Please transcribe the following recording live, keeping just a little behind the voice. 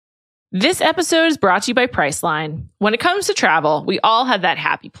This episode is brought to you by Priceline. When it comes to travel, we all have that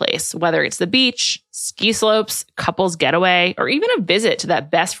happy place, whether it's the beach, ski slopes, couples getaway, or even a visit to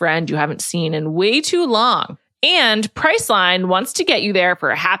that best friend you haven't seen in way too long. And Priceline wants to get you there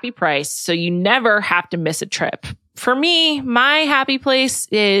for a happy price so you never have to miss a trip. For me, my happy place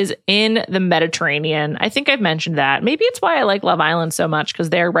is in the Mediterranean. I think I've mentioned that. Maybe it's why I like Love Island so much, because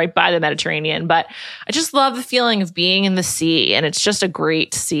they're right by the Mediterranean. But I just love the feeling of being in the sea, and it's just a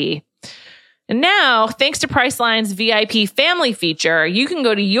great sea. And now, thanks to Priceline's VIP family feature, you can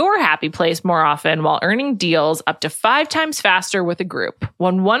go to your happy place more often while earning deals up to 5 times faster with a group.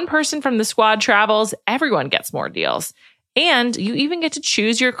 When one person from the squad travels, everyone gets more deals. And you even get to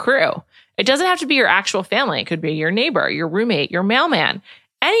choose your crew. It doesn't have to be your actual family. It could be your neighbor, your roommate, your mailman,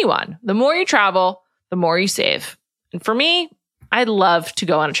 anyone. The more you travel, the more you save. And for me, I'd love to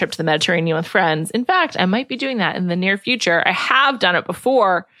go on a trip to the Mediterranean with friends. In fact, I might be doing that in the near future. I have done it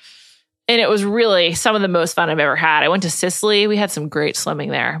before, and it was really some of the most fun I've ever had. I went to Sicily. We had some great swimming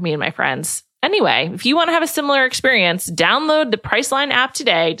there, me and my friends. Anyway, if you want to have a similar experience, download the Priceline app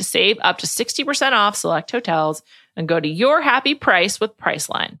today to save up to 60% off select hotels and go to your happy price with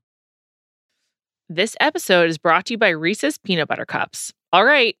Priceline. This episode is brought to you by Reese's Peanut Butter Cups. All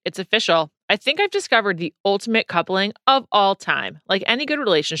right, it's official. I think I've discovered the ultimate coupling of all time. Like any good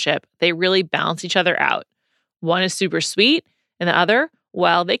relationship, they really balance each other out. One is super sweet, and the other,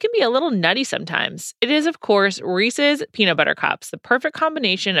 well, they can be a little nutty sometimes. It is, of course, Reese's Peanut Butter Cups, the perfect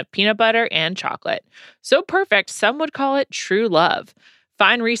combination of peanut butter and chocolate. So perfect, some would call it true love.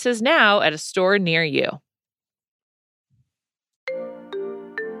 Find Reese's now at a store near you.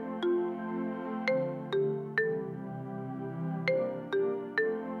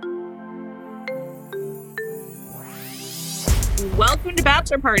 Welcome to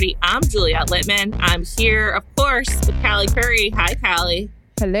Bachelor Party. I'm Juliette Littman. I'm here, of course, with Callie Curry. Hi, Callie.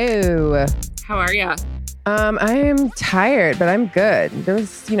 Hello. How are you? I am tired, but I'm good. There's,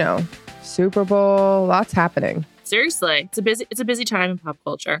 Super Bowl, lots happening. Seriously, it's a busy time in pop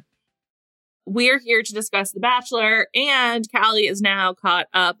culture. We're here to discuss The Bachelor, and Callie is now caught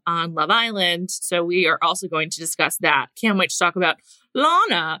up on Love Island, so we are also going to discuss that. Can't wait to talk about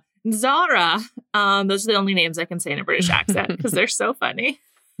Lana, Zara. Those are the only names I can say in a British accent because they're so funny.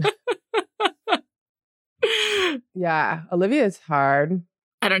 Yeah, Olivia's hard.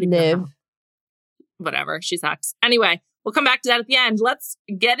 I don't even know. Whatever, she sucks. Anyway, we'll come back to that at the end. Let's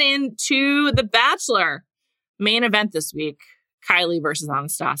get into The Bachelor. Main event this week, Kylie versus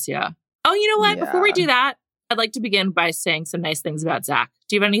Anastasia. Oh, you know what? Yeah. Before we do that, I'd like to begin by saying some nice things about Zach.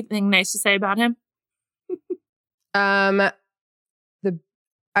 Do you have anything nice to say about him?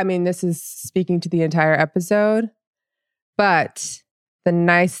 This is speaking to the entire episode, but two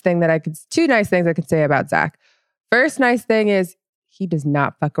nice things I could say about Zach. First nice thing is he does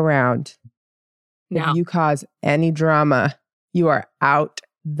not fuck around. No. If you cause any drama, you are out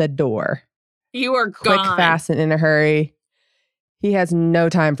the door. You are quick, gone. Fast, and in a hurry. He has no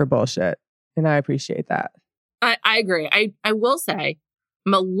time for bullshit, and I appreciate that. I agree. I will say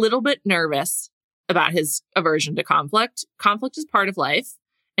I'm a little bit nervous about his aversion to conflict. Conflict is part of life.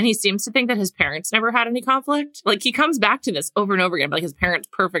 And he seems to think that his parents never had any conflict. Like, he comes back to this over and over again, like his parents'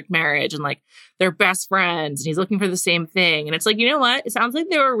 perfect marriage and like they're best friends and he's looking for the same thing. And it's like, you know what? It sounds like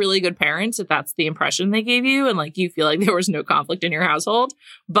they were really good parents if that's the impression they gave you. And like, you feel like there was no conflict in your household.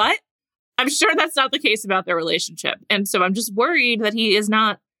 But I'm sure that's not the case about their relationship. And so I'm just worried that he is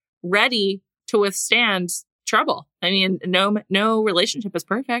not ready to withstand trouble. I mean, no relationship is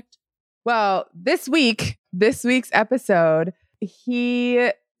perfect. Well, this week's episode, he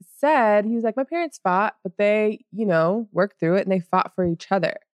said, he was like, my parents fought, but they, worked through it and they fought for each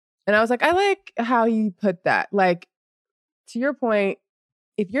other. And I was like, I like how you put that. Like, to your point,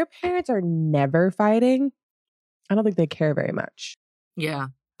 if your parents are never fighting, I don't think they care very much. Yeah.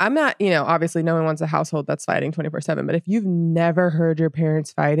 I'm not, obviously no one wants a household that's fighting 24/7, but if you've never heard your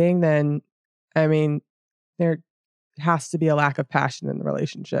parents fighting, then, there has to be a lack of passion in the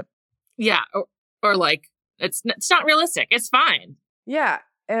relationship. Yeah. Or like, it's not realistic. It's fine. Yeah.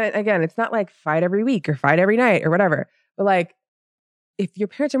 And again, it's not like fight every week or fight every night or whatever. But like, if your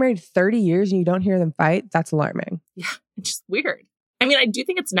parents are married 30 years and you don't hear them fight, that's alarming. Yeah. It's just weird. I mean, I do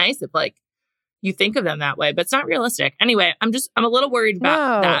think it's nice if like you think of them that way, but it's not realistic. Anyway, I'm a little worried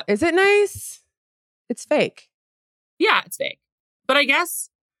about that. Is it nice? It's fake. Yeah, it's fake. But I guess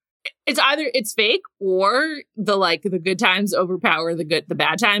it's either it's fake or the good times overpower the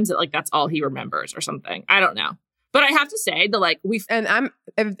bad times. That like that's all he remembers or something. I don't know. But I have to say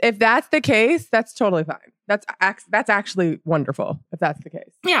if that's the case, that's totally fine. That's actually wonderful if that's the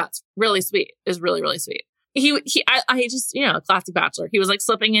case. Yeah, it's really sweet. It's really, really sweet. I just, classic Bachelor. He was like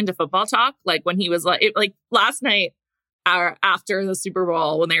slipping into football talk. Like when he was like last night after the Super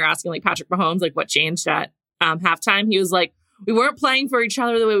Bowl, when they were asking like Patrick Mahomes, like what changed at halftime, he was like, we weren't playing for each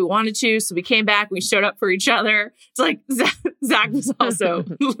other the way we wanted to. So we came back, we showed up for each other. It's like Zach was also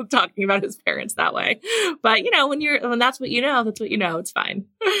talking about his parents that way. But when that's what that's what it's fine.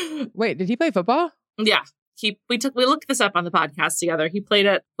 Wait, did he play football? Yeah. We looked this up on the podcast together. He played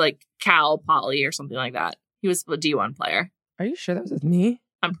at like Cal Poly or something like that. He was a D1 player. Are you sure that was with me?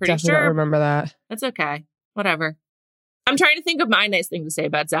 I'm pretty Definitely sure. Don't remember that. That's okay. Whatever. I'm trying to think of my nice thing to say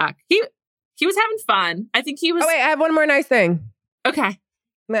about Zach. He was having fun. I think he was. Oh, wait, I have one more nice thing. Okay.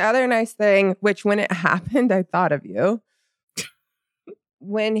 The other nice thing, which when it happened, I thought of you.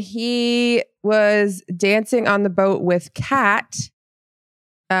 When he was dancing on the boat with Kat,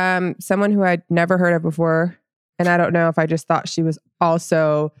 someone who I'd never heard of before. And I don't know if I just thought she was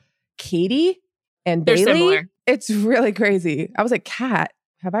also Katie and They're Bailey. similar. It's really crazy. I was like, Kat,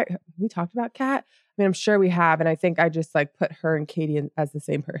 have we talked about Kat? I mean, I'm sure we have. And I think I just like put her and Katie as the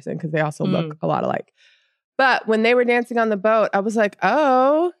same person because they also look a lot alike. But when they were dancing on the boat, I was like,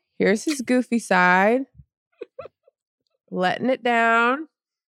 oh, here's his goofy side. Letting it down.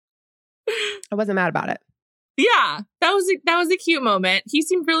 I wasn't mad about it. Yeah, that was a cute moment. He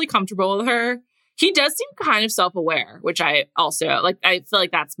seemed really comfortable with her. He does seem kind of self-aware, which I also like. I feel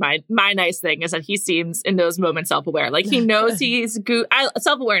like that's my nice thing is that he seems in those moments self-aware. Like he knows he's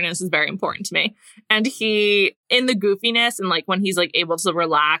self-awareness is very important to me. And he in the goofiness and like when he's like able to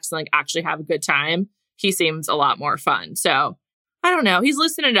relax and like actually have a good time, he seems a lot more fun. So I don't know. He's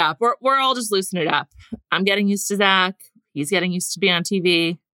loosening it up. We're all just loosening it up. I'm getting used to Zach. He's getting used to being on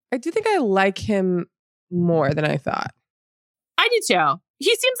TV. I do think I like him more than I thought. I do too.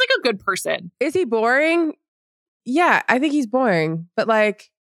 He seems like a good person. Is he boring? Yeah, I think he's boring. But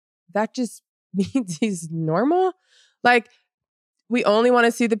like, that just means he's normal. Like, we only want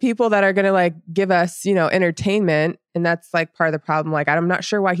to see the people that are going to like give us, entertainment. And that's like part of the problem. Like, I'm not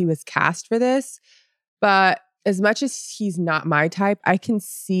sure why he was cast for this. But as much as he's not my type, I can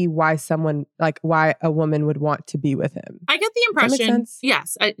see why why a woman would want to be with him. I get the impression. Does that make sense?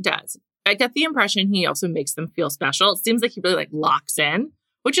 Yes, it does. I get the impression he also makes them feel special. It seems like he really like locks in,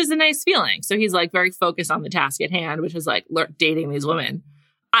 which is a nice feeling. So he's like very focused on the task at hand, which is like dating these women.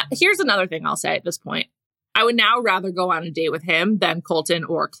 Here's another thing I'll say at this point. I would now rather go on a date with him than Colton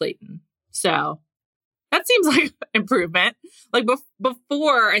or Clayton. So that seems like improvement. Like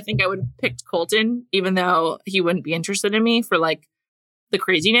before, I think I would have picked Colton, even though he wouldn't be interested in me for like the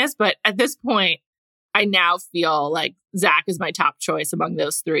craziness. But at this point, I now feel like Zach is my top choice among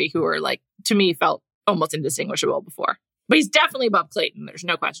those three who are like, to me, felt almost indistinguishable before. But he's definitely above Clayton. There's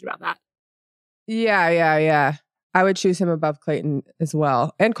no question about that. Yeah. I would choose him above Clayton as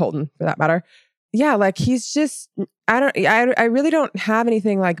well. And Colton, for that matter. Yeah, like he's just, I really don't have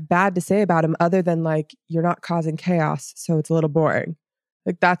anything like bad to say about him other than like, you're not causing chaos. So it's a little boring.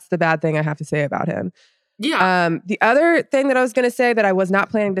 Like that's the bad thing I have to say about him. Yeah. The other thing that I was going to say that I was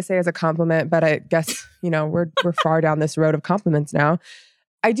not planning to say as a compliment, but I guess, we're far down this road of compliments now.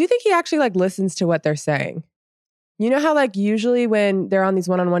 I do think he actually like listens to what they're saying. You know how like usually when they're on these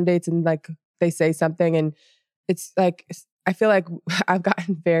one-on-one dates and like they say something and it's like, I feel like I've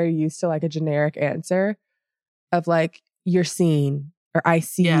gotten very used to like a generic answer of like, you're seen or I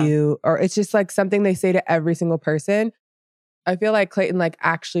see you, or it's just like something they say to every single person. I feel like Clayton like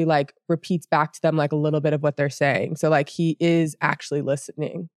actually like repeats back to them like a little bit of what they're saying. So like he is actually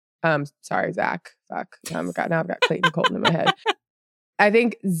listening. Sorry, Zach. Fuck. Now I've got Clayton and Colton in my head. I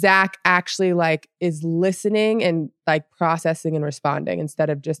think Zach actually like is listening and like processing and responding instead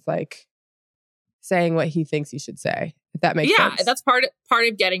of just like saying what he thinks he should say. If that makes sense. Yeah, that's part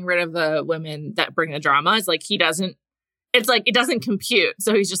of getting rid of the women that bring the drama is like it's like it doesn't compute.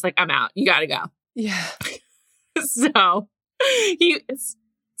 So he's just like, I'm out. You gotta go. Yeah. So it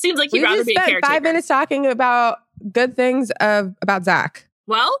seems like he'd rather be a caretaker. 5 minutes talking about good things about Zach.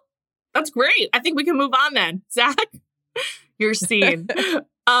 Well, that's great. I think we can move on then. Zach, you're seen.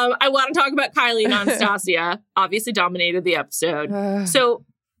 I want to talk about Kylie and Anastasia. Obviously dominated the episode. So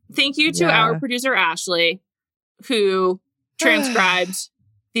thank you to our producer, Ashley, who transcribed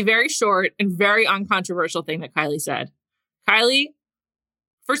the very short and very uncontroversial thing that Kylie said. Kylie,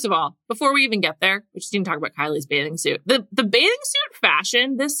 first of all, before we even get there, we just need to talk about Kylie's bathing suit. The bathing suit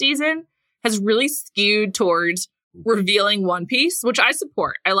fashion this season has really skewed towards revealing one piece, which I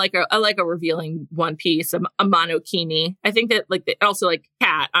support. I like a revealing one piece, a monokini. I think that like also like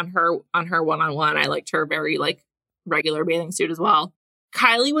Kat on her one-on-one. I liked her very like regular bathing suit as well.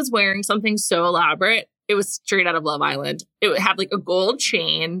 Kylie was wearing something so elaborate. It was straight out of Love Island. It had like a gold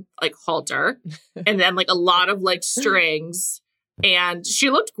chain, like halter, and then like a lot of like strings. And she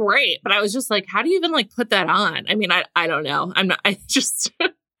looked great, but I was just like, how do you even like put that on? I mean, I don't know.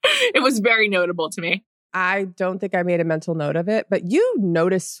 It was very notable to me. I don't think I made a mental note of it, but you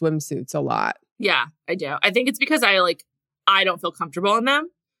notice swimsuits a lot. Yeah, I do. I think it's because I don't feel comfortable in them.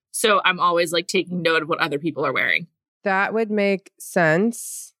 So I'm always like taking note of what other people are wearing. That would make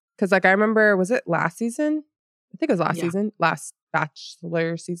sense. Because like I remember, was it last season? I think it was last season, last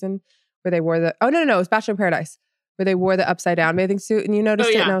Bachelor season, where they wore the, oh, no, it was Bachelor in Paradise, where they wore the upside down bathing suit and you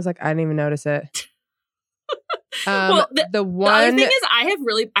noticed it. And I was like, I didn't even notice it. Well, the other thing is I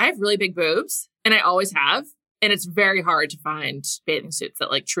have really big boobs and I always have. And it's very hard to find bathing suits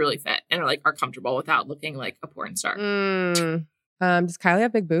that like truly fit and are comfortable without looking like a porn star. Does Kylie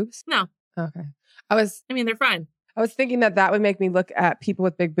have big boobs? No. Okay. They're fine. I was thinking that would make me look at people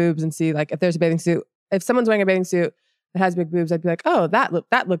with big boobs and see like if there's a bathing suit, if someone's wearing a bathing suit that has big boobs, I'd be like, oh,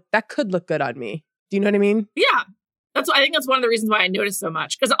 that could look good on me. Do you know what I mean? Yeah. I think that's one of the reasons why I noticed so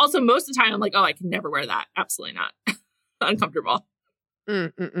much. Because also most of the time I'm like, oh, I can never wear that. Absolutely not. Uncomfortable.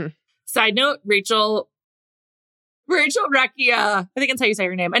 Side note, Rachel Recchia, I think that's how you say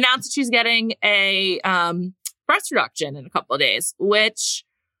her name, announced that she's getting a breast reduction in a couple of days, which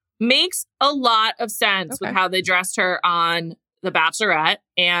makes a lot of sense with how they dressed her on The Bachelorette.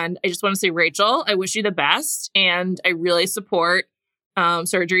 And I just want to say, Rachel, I wish you the best. And I really support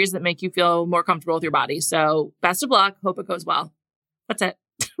surgeries that make you feel more comfortable with your body. So best of luck. Hope it goes well. That's it.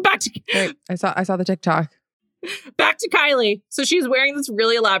 Wait, I saw the TikTok. Back to Kylie. So she's wearing this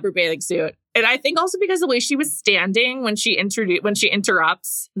really elaborate bathing suit. And I think also because the way she was standing when she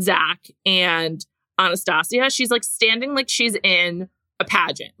interrupts Zach and Anastasia, she's like standing like she's in a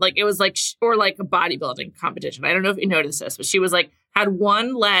pageant. Like it was like, or like a bodybuilding competition. I don't know if you noticed this, but she was like, had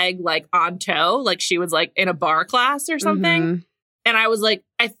one leg like on toe, like she was like in a bar class or something. Mm-hmm. And I was like,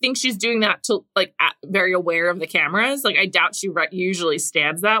 I think she's doing that to like very aware of the cameras. Like I doubt she usually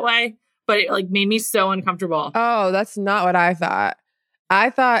stands that way, but it like made me so uncomfortable. Oh, that's not what I thought.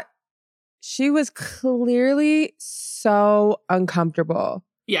 I thought she was clearly so uncomfortable.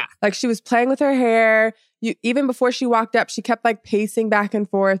 Yeah. Like she was playing with her hair. Even before she walked up, she kept like pacing back and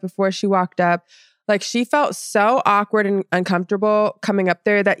forth before she walked up. Like she felt so awkward and uncomfortable coming up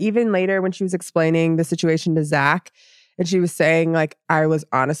there that even later when she was explaining the situation to Zach and she was saying like, I was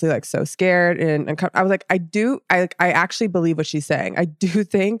honestly like so scared and I was like, I actually believe what she's saying. I do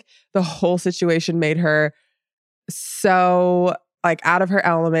think the whole situation made her so like out of her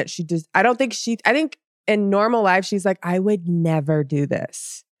element. I think in normal life, she's like, I would never do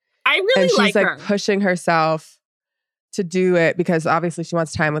this. I really and she's like her. Pushing herself to do it because obviously she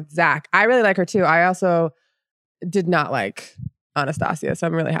wants time with Zach. I really like her too. I also did not like Anastasia, so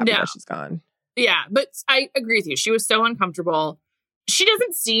I'm really happy that she's gone. Yeah, but I agree with you. She was so uncomfortable. She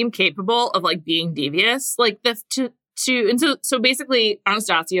doesn't seem capable of like being devious. Like so basically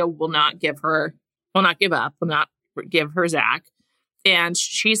Anastasia will not give up, will not give her Zach. And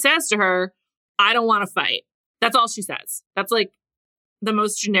she says to her, I don't want to fight. That's all she says. That's like the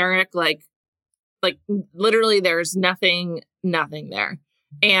most generic, like literally there's nothing there.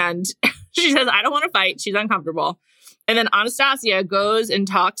 And she says, I don't want to fight. She's uncomfortable. And then Anastasia goes and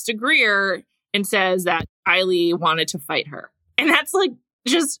talks to Greer and says that Kylie wanted to fight her. And that's like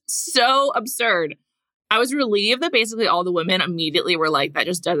just so absurd. I was relieved that basically all the women immediately were like, that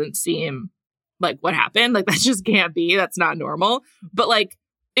just doesn't seem like what happened. Like that just can't be. That's not normal. But like,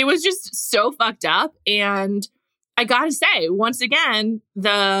 it was just so fucked up. And I gotta say, once again,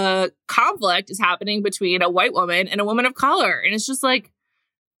 the conflict is happening between a white woman and a woman of color. And it's just like,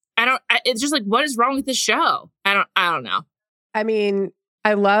 it's just like, what is wrong with this show? I don't know. I mean,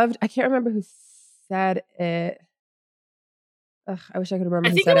 I can't remember who said it. Ugh, I wish I could remember.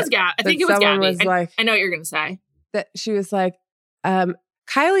 I think it was Gabby. I know what you're going to say. That she was like,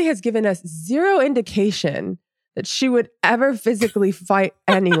 Kylie has given us zero indication that she would ever physically fight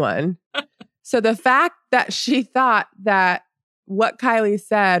anyone. So the fact that she thought that what Kylie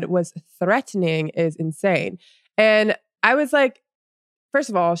said was threatening is insane. And I was like, first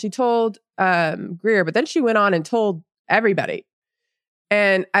of all, she told Greer, but then she went on and told everybody.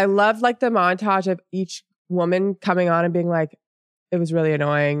 And I loved like the montage of each woman coming on and being like, it was really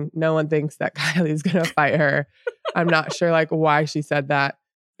annoying. No one thinks that Kylie's going to fight her. I'm not sure like why she said that.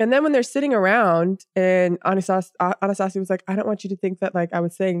 And then when they're sitting around and Anastasia was like, I don't want you to think that like I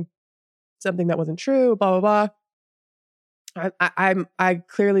was saying something that wasn't true, blah, blah, blah. I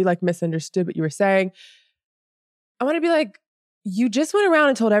clearly like misunderstood what you were saying. I want to be like, you just went around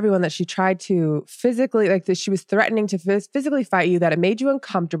and told everyone that she tried to physically, like that she was threatening to physically fight you, that it made you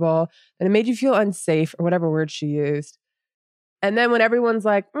uncomfortable, that it made you feel unsafe, or whatever word she used. And then when everyone's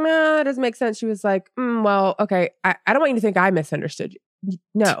like, nah, it doesn't make sense, she was like, well, okay, I don't want you to think I misunderstood you.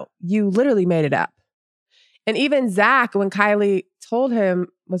 No, you literally made it up. And even Zach, when Kylie told him,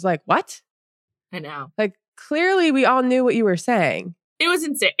 was like, what? I know. Like, clearly we all knew what you were saying. It was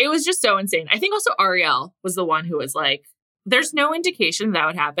insane. It was just so insane. I think also Ariel was the one who was like, there's no indication that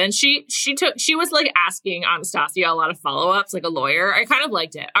would happen. She was like asking Anastasia a lot of follow-ups, like a lawyer. I kind of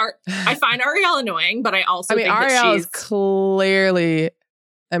liked it. I find Ariel annoying, but I also think Ariel that she's is clearly,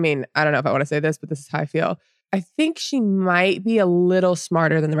 I don't know if I want to say this, but this is how I feel. I think she might be a little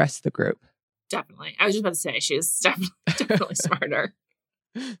smarter than the rest of the group. Definitely. I was just about to say she's definitely smarter.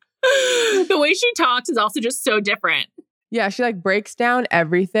 The way she talks is also just so different. Yeah, she like breaks down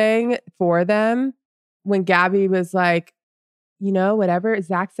everything for them. When Gabby was like, whatever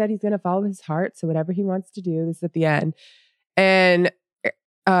Zach said, he's going to follow his heart. So whatever he wants to do, this is at the end. And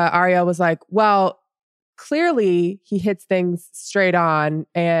Ariel was like, well, clearly he hits things straight on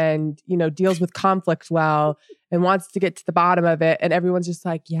and, deals with conflict well and wants to get to the bottom of it. And everyone's just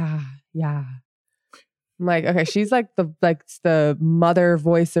like, yeah. I'm like, okay, she's like the mother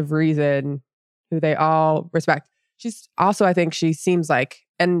voice of reason who they all respect. She's also, I think she seems like,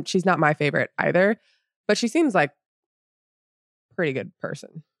 and she's not my favorite either, but she seems like a pretty good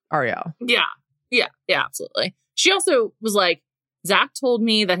person, Ariel. Yeah, absolutely. She also was like, Zach told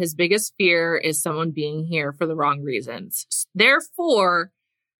me that his biggest fear is someone being here for the wrong reasons. Therefore,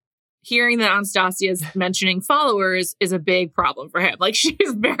 hearing that Anastasia is mentioning followers is a big problem for him. Like,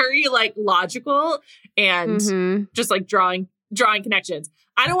 she's very like logical and just like drawing connections.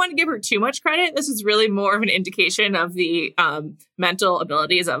 I don't want to give her too much credit. This is really more of an indication of the mental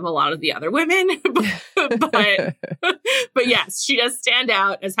abilities of a lot of the other women. but yes, she does stand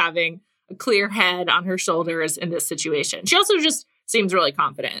out as having a clear head on her shoulders in this situation. She also just seems really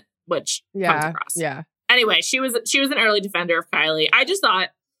confident, which comes across. Yeah. Anyway, she was an early defender of Kylie. I just thought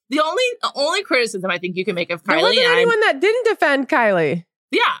the only criticism I think you can make of Kylie. There wasn't anyone that didn't defend Kylie.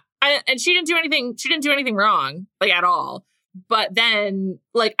 Yeah, and she didn't do anything. She didn't do anything wrong, like at all. But then,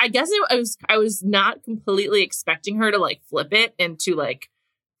 like, I guess I was not completely expecting her to like flip it into like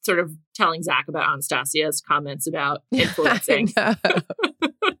sort of telling Zach about Anastasia's comments about influencing. By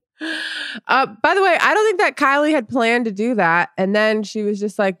the way, I don't think that Kylie had planned to do that. And then she was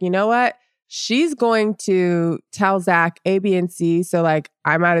just like, you know what? She's going to tell Zach A, B, and C. So like,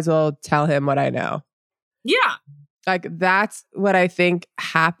 I might as well tell him what I know. Yeah. Like, that's what I think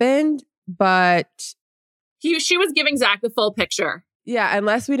happened. But she was giving Zach the full picture. Yeah,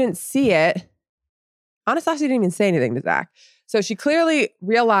 unless we didn't see it. Anastasia didn't even say anything to Zach. So she clearly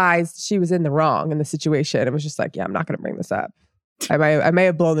realized she was in the wrong in the situation and was just like, yeah, I'm not going to bring this up. I may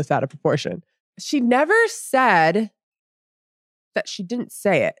have blown this out of proportion. She never said that she didn't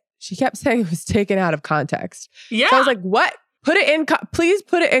say it. She kept saying it was taken out of context. Yeah. So I was like, what? Put it in, please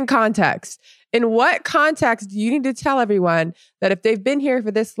put it in context. In what context do you need to tell everyone that if they've been here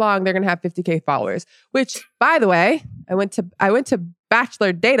for this long, they're going to have 50K followers? Which, by the way, I went to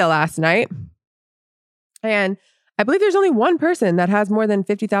Bachelor Data last night, and I believe there's only one person that has more than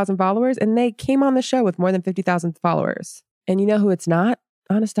 50,000 followers, and they came on the show with more than 50,000 followers. And you know who it's not?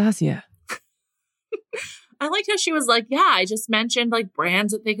 Anastasia. I liked how she was like, yeah, I just mentioned like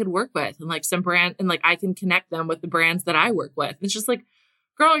brands that they could work with and like some brand and like I can connect them with the brands that I work with. It's just like,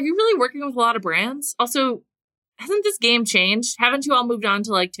 girl, are you really working with a lot of brands? Also, hasn't this game changed? Haven't you all moved on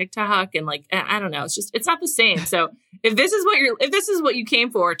to like TikTok and like, I don't know. It's not the same. So if this is what you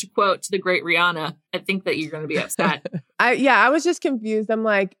came for, to quote to the great Rihanna, I think that you're going to be upset. I was just confused. I'm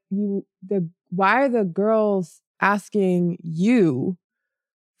like, why are the girls asking you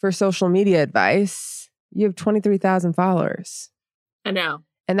for social media advice? You have 23,000 followers. I know.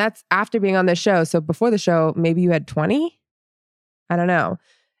 And that's after being on this show. So before the show, maybe you had 20? I don't know.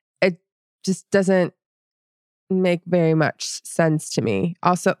 It just doesn't make very much sense to me.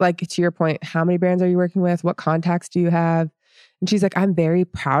 Also, like, to your point, how many brands are you working with? What contacts do you have? And she's like, I'm very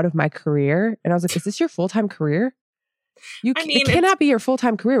proud of my career. And I was like, is this your full-time career? It cannot be your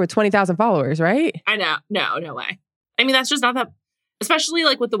full-time career with 20,000 followers, right? I know. No way. I mean, that's just not that, especially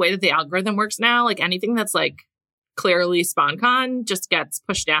like with the way that the algorithm works now, like anything that's like clearly SponCon just gets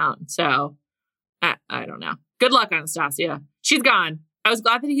pushed down. So I don't know. Good luck, Anastasia. She's gone. I was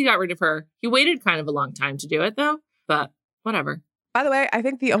glad that he got rid of her. He waited kind of a long time to do it though, but whatever. By the way, I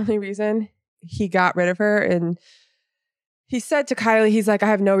think the only reason he got rid of her, and he said to Kylie, he's like, I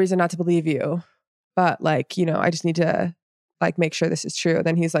have no reason not to believe you, but like, I just need to like make sure this is true.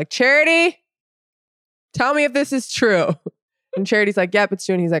 Then he's like, Charity, tell me if this is true. And Charity's like, yep, it's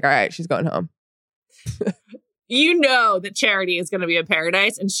true. And he's like, all right, she's going home. You know that Charity is going to be in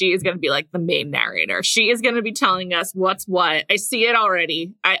paradise and she is going to be like the main narrator. She is going to be telling us what's what. I see it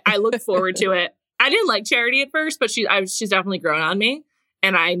already. I look forward to it. I didn't like Charity at first, but she's definitely grown on me.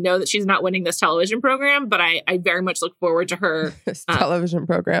 And I know that she's not winning this television program, but I very much look forward to her. This television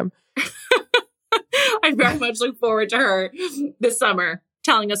program. I very much look forward to her this summer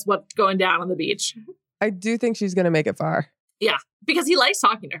telling us what's going down on the beach. I do think she's going to make it far. Yeah, because he likes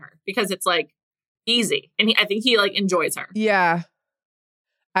talking to her because it's like easy. And I think he like enjoys her. Yeah.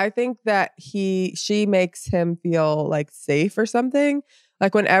 I think that she makes him feel like safe or something.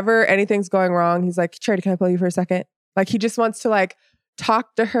 Like whenever anything's going wrong, he's like, Charity, can I pull you for a second? Like he just wants to like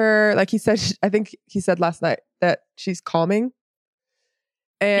talk to her. Like he said, I think he said last night that she's calming.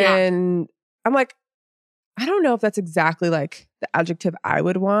 And I'm like, I don't know if that's exactly like the adjective I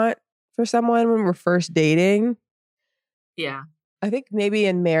would want for someone when we're first dating. Yeah. I think maybe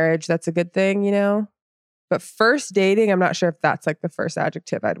in marriage, that's a good thing, you know? But first dating, I'm not sure if that's like the first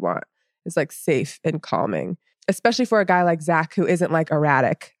adjective I'd want. It's like safe and calming, especially for a guy like Zach who isn't like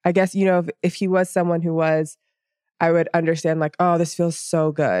erratic. I guess, you know, if he was someone who was, I would understand like, oh, this feels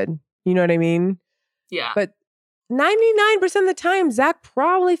so good. You know what I mean? Yeah. But 99% of the time, Zach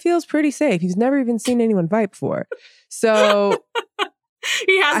probably feels pretty safe. He's never even seen anyone fight before. So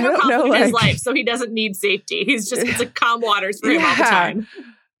he has no conflict in his like, life, so he doesn't need safety. He's just, it's like calm waters for him all the time.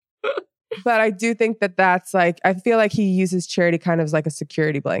 But I do think that that's like, I feel like he uses Charity kind of as like a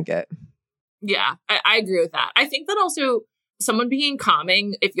security blanket. Yeah, I agree with that. I think that also someone being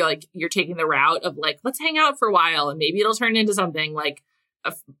calming, if you're like, you're taking the route of like, let's hang out for a while and maybe it'll turn into something like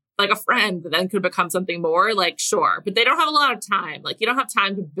a friend that then could become something more, like, sure. But they don't have a lot of time. Like, you don't have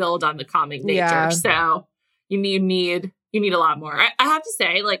time to build on the calming nature. Yeah. So you need a lot more. I have to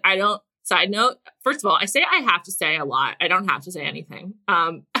say, like, side note, first of all, I say I have to say a lot. I don't have to say anything.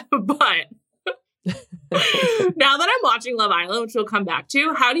 But now that I'm watching Love Island, which we'll come back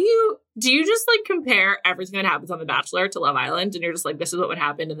to, do you just like compare everything that happens on The Bachelor to Love Island? And you're just like, this is what would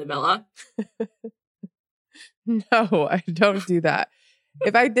happen in the villa? No, I don't do that.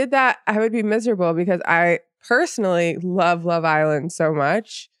 If I did that, I would be miserable because I personally love Love Island so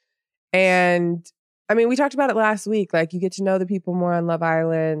much. And I mean, we talked about it last week. Like, you get to know the people more on Love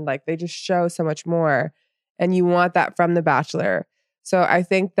Island. Like, they just show so much more. And you want that from The Bachelor. So I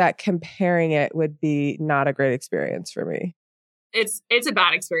think that comparing it would be not a great experience for me. It's a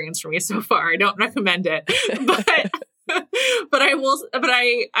bad experience for me so far. I don't recommend it. But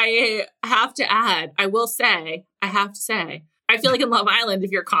I have to add, I have to say, I feel like in Love Island,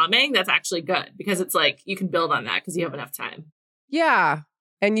 if you're calming, that's actually good because it's like you can build on that because you have enough time. Yeah.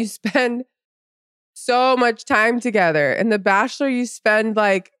 And you spend so much time together. In The Bachelor, you spend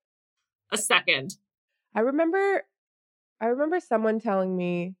like a second. I remember someone telling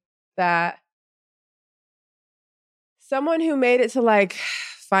me that someone who made it to like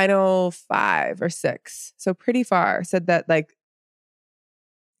final 5 or 6, so pretty far, said that like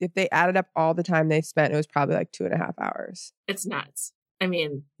if they added up all the time they spent, it was probably like 2.5 hours. It's nuts. I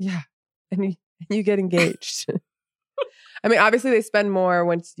mean, yeah. And you get engaged. I mean, obviously they spend more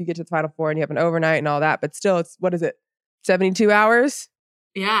once you get to the final 4 and you have an overnight and all that, but still, it's, what is it, 72 hours?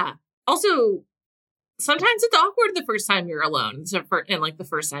 Yeah. Also, sometimes it's awkward the first time you're alone, and like the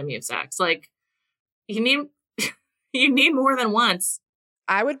first time you have sex. Like, you need more than once.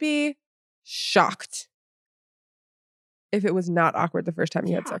 I would be shocked if it was not awkward the first time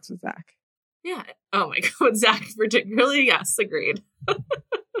you had sex with Zach. Yeah. Oh my God. Zach particularly. Yes. Agreed.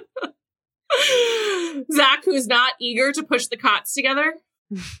 Zach, who's not eager to push the cots together.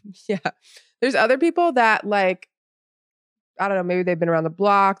 Yeah. There's other people that like, I don't know, maybe they've been around the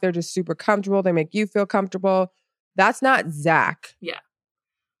block. They're just super comfortable. They make you feel comfortable. That's not Zach. Yeah.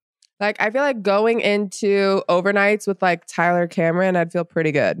 Like, I feel like going into overnights with like Tyler Cameron, I'd feel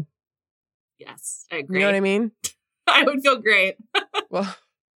pretty good. Yes, I agree. You know what I mean? I would feel great. Well,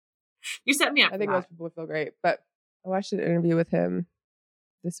 you set me up. I think most people would feel great, but I watched an interview with him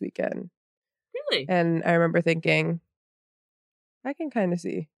this weekend. Really? And I remember thinking, I can kind of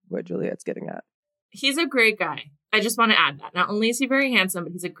see what Juliet's getting at. He's a great guy. I just want to add that. Not only is he very handsome,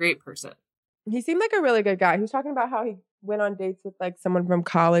 but he's a great person. He seemed like a really good guy. He was talking about how he went on dates with like someone from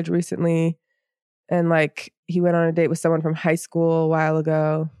college recently. And like he went on a date with someone from high school a while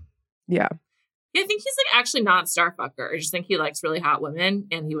ago. Yeah. Yeah, I think he's like actually not a star fucker. I just think he likes really hot women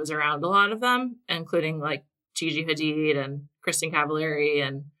and he was around a lot of them, including like Gigi Hadid and Kristen Cavallari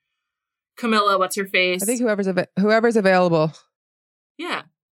and Camilla, what's her face? I think whoever's available. Yeah.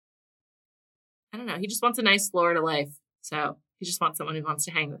 I don't know. He just wants a nice Florida life. So he just wants someone who wants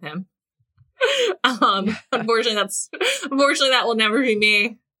to hang with him. Unfortunately, that will never be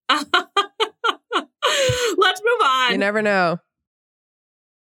me. Let's move on. You never know.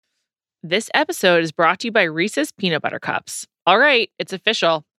 This episode is brought to you by Reese's Peanut Butter Cups. All right, it's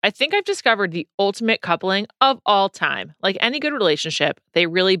official. I think I've discovered the ultimate coupling of all time. Like any good relationship, they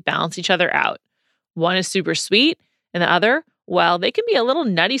really balance each other out. One is super sweet, and the other, well, they can be a little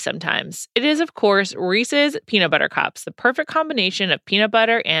nutty sometimes. It is, of course, Reese's Peanut Butter Cups, the perfect combination of peanut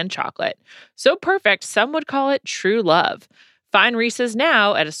butter and chocolate. So perfect, some would call it true love. Find Reese's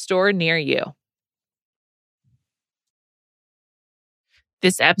now at a store near you.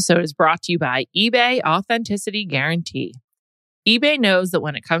 This episode is brought to you by eBay Authenticity Guarantee. eBay knows that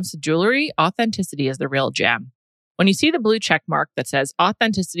when it comes to jewelry, authenticity is the real gem. When you see the blue check mark that says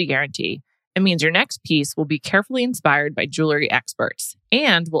Authenticity Guarantee, it means your next piece will be carefully inspired by jewelry experts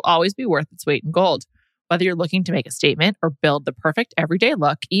and will always be worth its weight in gold. Whether you're looking to make a statement or build the perfect everyday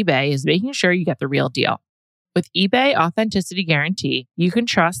look, eBay is making sure you get the real deal. With eBay Authenticity Guarantee, you can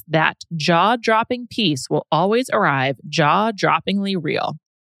trust that jaw-dropping piece will always arrive jaw-droppingly real.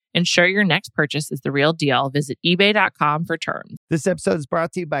 Ensure your next purchase is the real deal. Visit ebay.com for terms. This episode is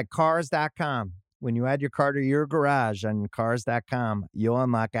brought to you by Cars.com. When you add your car to your garage on Cars.com, you'll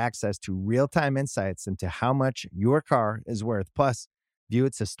unlock access to real-time insights into how much your car is worth. Plus, view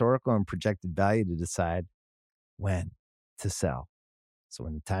its historical and projected value to decide when to sell. So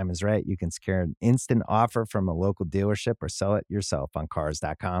when the time is right, you can secure an instant offer from a local dealership or sell it yourself on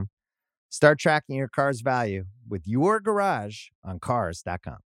Cars.com. Start tracking your car's value with your garage on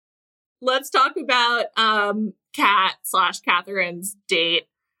Cars.com. Let's talk about Kat/Catherine's date.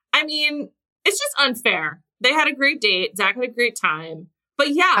 I mean, it's just unfair. They had a great date. Zach had a great time.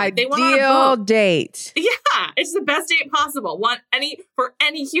 But yeah, they went on a boat. Date. Yeah, it's the best date possible. For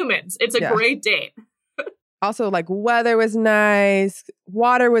any humans, it's a great date. Also, like, weather was nice,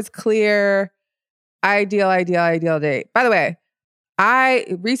 water was clear. Ideal date. By the way, I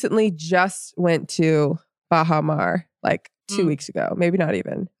recently just went to Baha Mar like 2 weeks ago, maybe not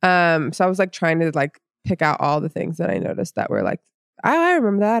even. So I was like trying to like pick out all the things that I noticed that were like, I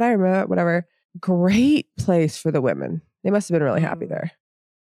remember that, whatever. Great place for the women. They must have been really happy there.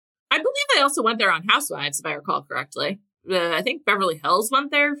 I believe they also went there on Housewives, if I recall correctly. I think Beverly Hills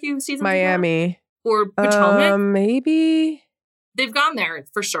went there a few seasons Miami. ago. Or Potomac? Maybe. They've gone there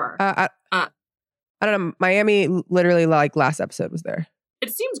for sure. I don't know. Miami, literally, like last episode was there.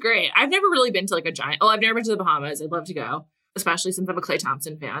 It seems great. I've never really been to like a giant. Oh, I've never been to the Bahamas. I'd love to go, especially since I'm a Klay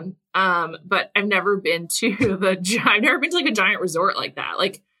Thompson fan. But I've never been to I've never been to like a giant resort like that.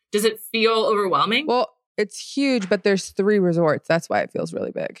 Like, does it feel overwhelming? Well, it's huge, but there's 3 resorts. That's why it feels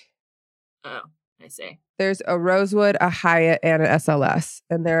really big. Oh, I see. There's a Rosewood, a Hyatt, and an SLS.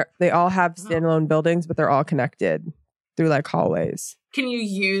 And they all have standalone buildings, but they're all connected through like hallways. Can you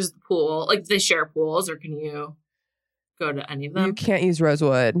use the pool? Like, do they share pools, or can you go to any of them? You can't use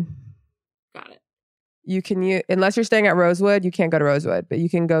Rosewood. Got it. You can use, unless you're staying at Rosewood, you can't go to Rosewood. But you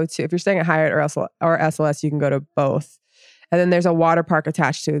can go to, if you're staying at Hyatt or SLS, you can go to both. And then there's a water park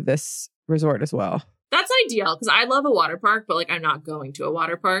attached to this resort as well. That's ideal, because I love a water park, but like I'm not going to a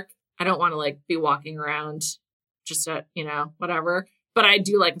water park. I don't want to like be walking around just at, whatever. But I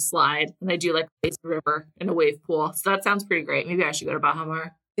do like a slide, and I do like a river and a wave pool. So that sounds pretty great. Maybe I should go to Baha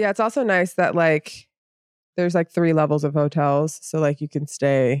Mar. Yeah, it's also nice that like there's like 3 levels of hotels. So like you can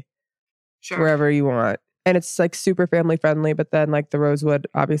stay wherever you want. And it's like super family friendly. But then like the Rosewood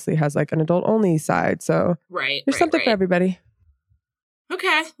obviously has like an adult only side. So there's something for everybody.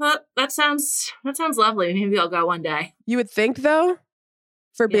 Okay. Well, that sounds lovely. Maybe I'll go one day. You would think though,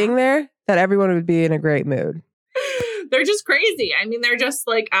 for being there, that everyone would be in a great mood. They're just crazy. I mean, they're just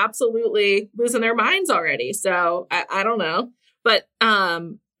like absolutely losing their minds already. So I don't know. But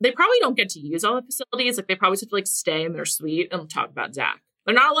they probably don't get to use all the facilities. Like they probably just have to like stay in their suite and talk about Zach.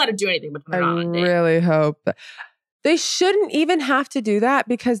 They're not allowed to do anything, but they're not on a date. I really hope. They shouldn't even have to do that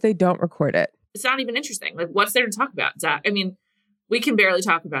because they don't record it. It's not even interesting. Like, what's there to talk about, Zach? I mean, we can barely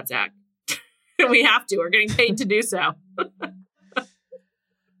talk about Zach. We have to. We're getting paid to do so.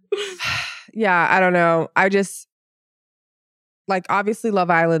 Yeah, I don't know. I just, like, obviously Love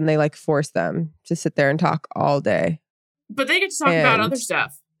Island, they like force them to sit there and talk all day. But they get to talk about other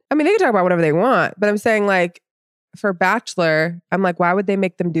stuff. I mean, they can talk about whatever they want. But I'm saying, like, for Bachelor, I'm like, why would they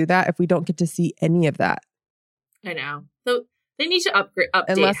make them do that if we don't get to see any of that? I know. So they need to update.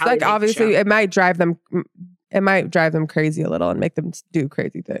 Unless, how like, obviously, it might drive them crazy a little and make them do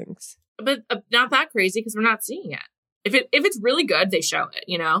crazy things. But not that crazy because we're not seeing it. If it's really good, they show it.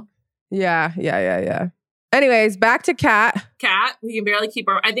 Yeah. Anyways, back to Kat. Kat, we can barely keep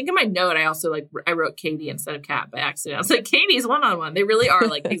our. I think in my note, I also I wrote Katie instead of Kat by accident. I was like, Katie's one-on-one. They really are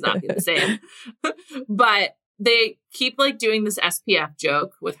like exactly the same. But they keep like doing this SPF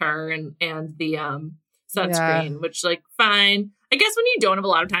joke with her and the sunscreen, which like fine. I guess when you don't have a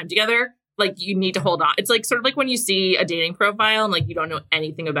lot of time together, like you need to hold on. It's like sort of like when you see a dating profile and like you don't know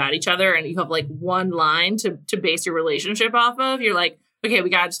anything about each other and you have like one line to base your relationship off of. You're like, okay, we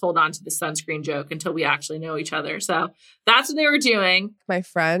got to just hold on to the sunscreen joke until we actually know each other. So that's what they were doing. My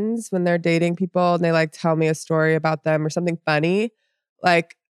friends, when they're dating people and they like tell me a story about them or something funny,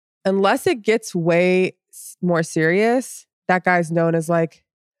 like unless it gets way more serious, that guy's known as like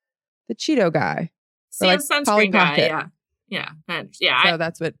the Cheeto guy. See, like sunscreen guy, yeah. So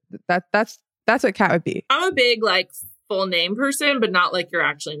that's what Kat would be. I'm a big like full name person, but not like your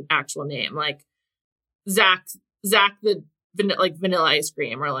actual name, like Zach the vanilla ice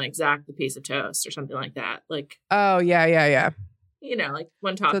cream, or like Zach the piece of toast, or something like that. Like, oh yeah. You know, like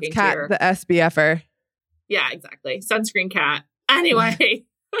when talking so it's Kat, to the SBFer. Yeah, exactly. Sunscreen Kat. Anyway,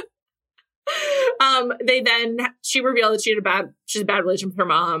 she revealed that she had a bad relationship with her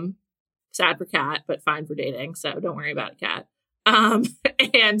mom. Sad for Kat, but fine for dating. So don't worry about it, Kat.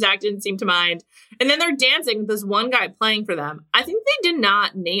 And Zach didn't seem to mind. And then they're dancing with this one guy playing for them. I think they did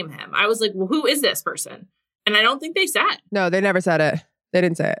not name him. I was like, well, who is this person? And I don't think they said. No, they never said it. They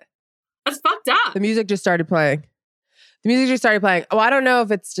didn't say it. That's fucked up. The music just started playing. Oh, I don't know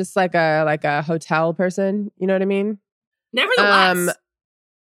if it's just like a hotel person. You know what I mean? Nevertheless,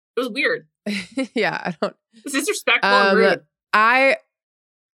 it was weird. Yeah, I don't. It's disrespectful and rude. I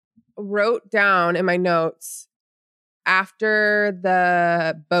wrote down in my notes after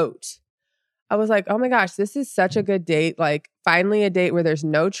the boat, I was like, oh my gosh, this is such a good date. Like finally a date where there's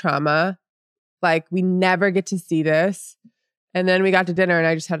no trauma. Like we never get to see this. And then we got to dinner and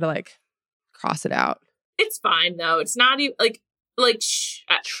I just had to like cross it out. It's fine though. It's not even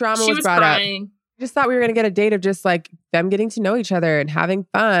trauma was brought crying. up. I just thought we were going to get a date of just like them getting to know each other and having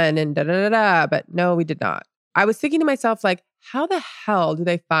fun and da-da-da-da. But no, we did not. I was thinking to myself, like, how the hell do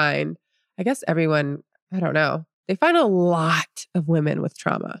they find, I guess everyone, I don't know. They find a lot of women with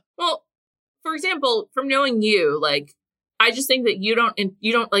trauma. Well, for example, from knowing you, like, I just think that you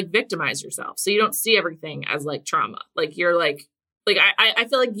don't like victimize yourself. So you don't see everything as like trauma. Like you're like I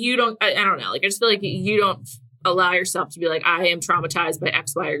feel like you don't, I don't know. Like, I just feel like you don't allow yourself to be like, I am traumatized by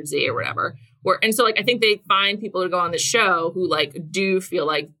X, Y, or Z or whatever. And so like, I think they find people to go on the show who like do feel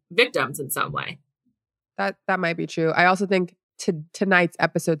like victims in some way. That might be true. I also think tonight's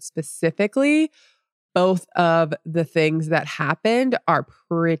episode specifically, both of the things that happened are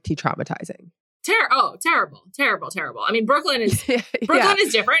pretty traumatizing. Terrible. I mean, Brooklyn is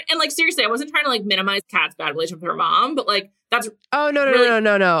is different. And like, seriously, I wasn't trying to like minimize Kat's bad relationship with her mom, but like that's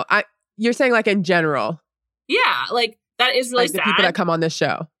no. You're saying like in general. Yeah, like that is really like sad. The people that come on this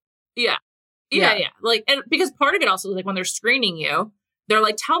show. Yeah. Like, and because part of it also is like when they're screening you, they're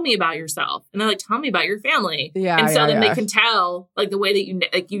like, tell me about yourself. And they're like, tell me about your family. Yeah. And so then they can tell like the way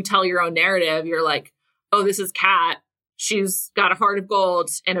that you tell your own narrative. You're like, oh, this is Kat. She's got a heart of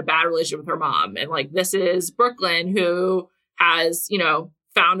gold and a bad relationship with her mom. And like, this is Brooklyn, who has,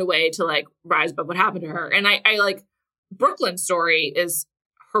 found a way to like rise above what happened to her. And I like Brooklyn's story is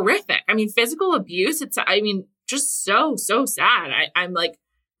horrific. I mean, physical abuse. Just so sad. I'm like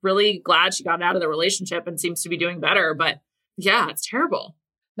really glad she got out of the relationship and seems to be doing better. But yeah, it's terrible.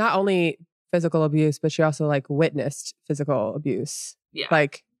 Not only physical abuse, but she also like witnessed physical abuse. Yeah.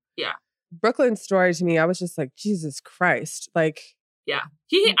 Like, yeah. Brooklyn's story to me, I was just like, Jesus Christ. Like, yeah,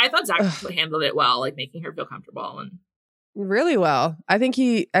 I thought Zach handled it well, like making her feel comfortable and really well. I think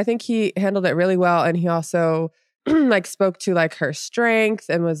he handled it really well. And he also like spoke to like her strength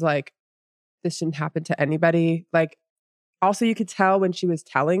and was like, this shouldn't happen to anybody. Like, also you could tell when she was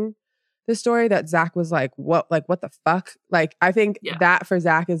telling the story that Zach was like, what the fuck? Like, I think that for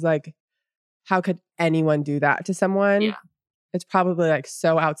Zach is like, how could anyone do that to someone? Yeah. It's probably like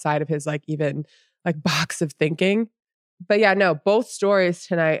so outside of his like even like box of thinking. But yeah, no, both stories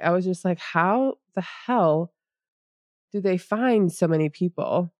tonight, I was just like, how the hell do they find so many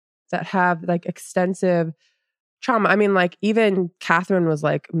people that have like extensive trauma? I mean, like even Catherine was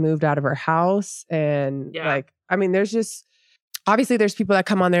like moved out of her house and like, I mean, there's just, obviously there's people that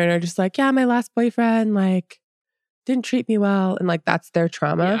come on there and are just like, yeah, my last boyfriend like didn't treat me well. And like, that's their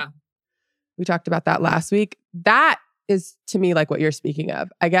trauma. Yeah. We talked about that last week. That is to me like what you're speaking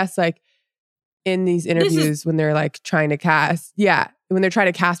of. I guess like in these interviews when they're like trying to cast, when they're trying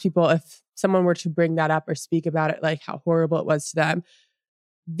to cast people, if someone were to bring that up or speak about it, like how horrible it was to them,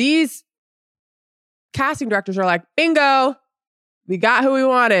 these casting directors are like, bingo, we got who we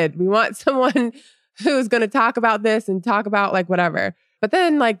wanted. We want someone who's going to talk about this and talk about like whatever. But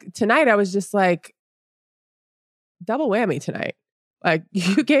then like tonight, I was just like, double whammy tonight. Like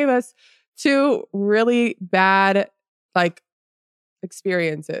you gave us two really bad like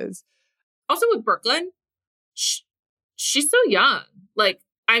experiences. Also with Brooklyn, she's so young. Like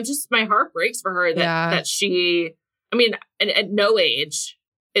my heart breaks for her that she, I mean, at no age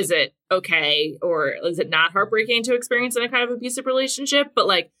is it okay or is it not heartbreaking to experience in a kind of abusive relationship? But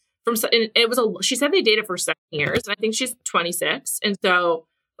like she said they dated for 7 years and I think she's 26. And so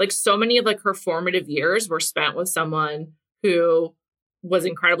like so many of like her formative years were spent with someone who was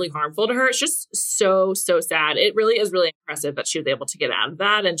incredibly harmful to her. It's just so sad. It really is really impressive that she was able to get out of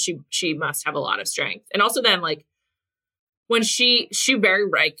that. And she must have a lot of strength. And also then like when she very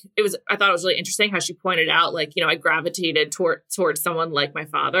like I thought it was really interesting how she pointed out like, you know, I gravitated towards someone like my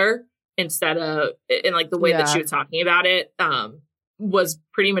father instead of in like the way that she was talking about it was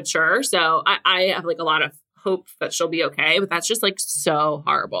pretty mature. So I have like a lot of hope that she'll be okay, but that's just like so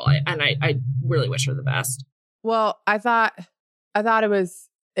horrible. I really wish her the best. Well, I thought it was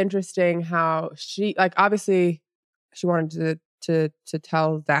interesting how she like obviously she wanted to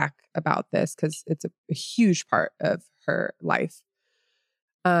tell Zach about this because it's a huge part of her life.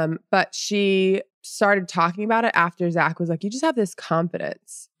 But she started talking about it after Zach was like, you just have this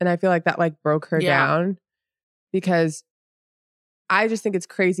confidence. And I feel like that like broke her down because I just think it's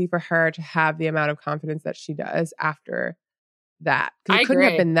crazy for her to have the amount of confidence that she does after that. Because it couldn't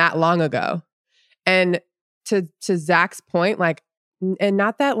have been that long ago. And to Zach's point, like, and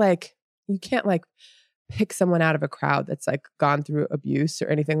not that like, you can't like pick someone out of a crowd that's like gone through abuse or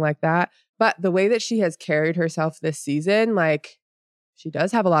anything like that. But the way that she has carried herself this season, like she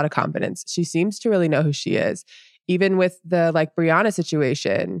does have a lot of confidence. She seems to really know who she is. Even with the like Brianna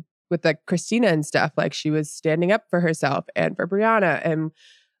situation with like Christina and stuff, like she was standing up for herself and for Brianna, and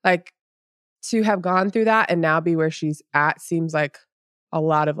like to have gone through that and now be where she's at seems like a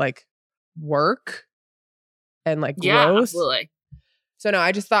lot of like work and like growth. Absolutely. So no,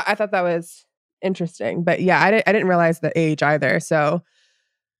 I thought that was interesting. But yeah, I didn't realize the age either. So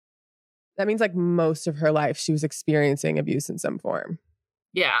that means like most of her life she was experiencing abuse in some form.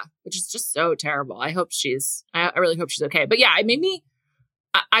 Yeah, which is just so terrible. I really hope she's okay. But yeah, it made me,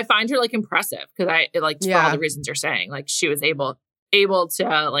 I find her like impressive because for all the reasons you're saying, like she was able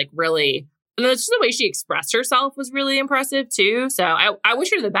to like really, and just the way she expressed herself was really impressive too. So I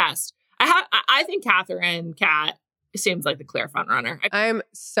wish her the best. I think Catherine Kat seems like the clear front runner. I'm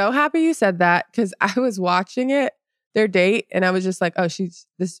so happy you said that because I was watching their date, and I was just like, oh, she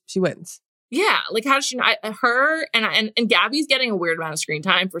wins. Yeah, like how does she not? Her and Gabby's getting a weird amount of screen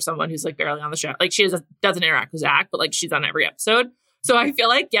time for someone who's like barely on the show. Like she doesn't interact with Zach, but like she's on every episode. So I feel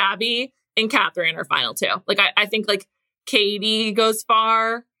like Gabby and Catherine are final two. Like I think like Katie goes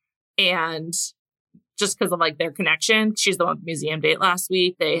far, and just because of like their connection, she's the one with the museum date last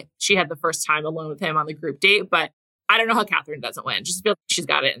week. She had the first time alone with him on the group date, but I don't know how Catherine doesn't win. Just feel like she's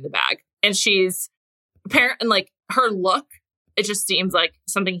got it in the bag, and she's apparent and like her look. It just seems like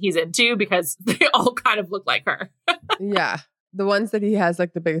something he's into because they all kind of look like her. Yeah. The ones that he has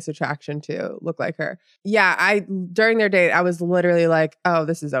like the biggest attraction to look like her. Yeah. During their date, I was literally like, oh,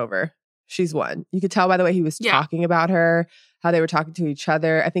 this is over. She's won. You could tell by the way he was talking about her, how they were talking to each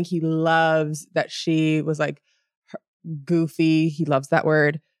other. I think he loves that she was like goofy. He loves that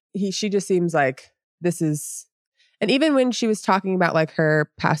word. She just seems like this is, and even when she was talking about like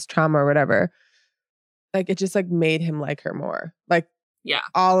her past trauma or whatever, like it just like made him like her more. Like, yeah,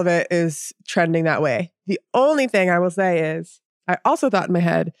 all of it is trending that way. The only thing I will say is I also thought in my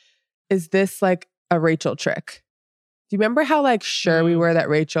head, is this like a Rachel trick? Do you remember how like sure we were that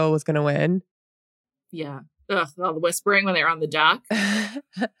Rachel was going to win? Yeah. Ugh, all the whispering when they were on the dock.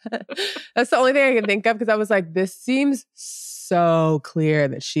 That's the only thing I can think of because I was like, this seems so clear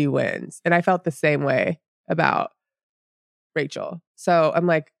that she wins. And I felt the same way about Rachel. So I'm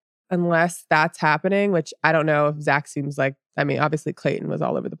like, unless that's happening, which I don't know if Zach seems like, I mean, obviously Clayton was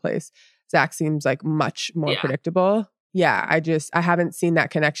all over the place. Zach seems like much more predictable. Yeah, I haven't seen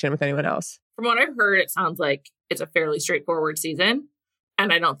that connection with anyone else. From what I've heard, it sounds like it's a fairly straightforward season.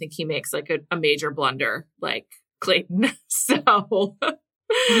 And I don't think he makes like a major blunder like Clayton. So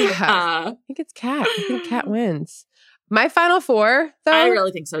I think it's Kat. I think Kat wins. My final four, though. I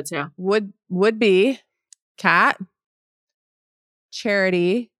really think so too. Would be Kat,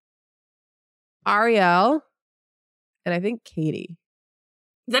 Charity, Ariel, and I think Katie.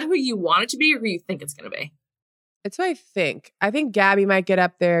 Is that who you want it to be or who you think it's going to be? It's what I think. I think Gabby might get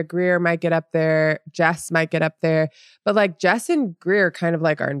up there. Greer might get up there. Jess might get up there. But like Jess and Greer kind of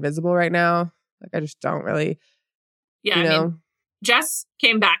like are invisible right now. Like I just don't really, mean, Jess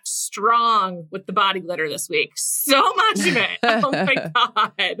came back strong with the body glitter this week. So much of it. Oh my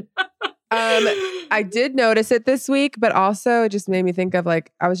God. I did notice it this week, but also it just made me think of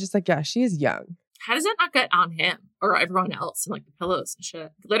like, I was just like, yeah, she is young. How does that not get on him or everyone else and like the pillows and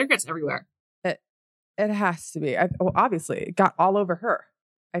shit? Glitter gets everywhere. It has to be. Obviously, it got all over her.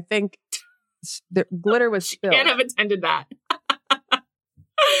 I think the glitter was spilled. Can't have attended that.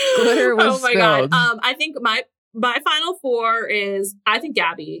 Glitter was oh my spilled. God. I think my final four is, I think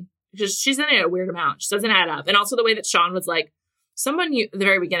Gabby, because she's in it a weird amount. She doesn't add up. And also the way that Sean was like, someone at the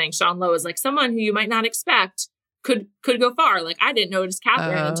very beginning, Sean Lowe was like, someone who you might not expect could go far. Like, I didn't notice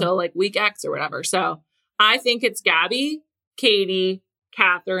Catherine until like week X or whatever. So I think it's Gabby, Katie,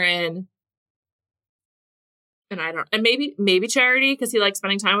 Catherine, and maybe Charity, because he likes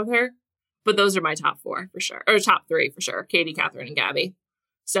spending time with her. But those are my top four for sure, or top three for sure. Katie, Catherine, and Gabby.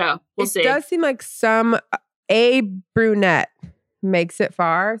 So we'll see. It does seem like a brunette makes it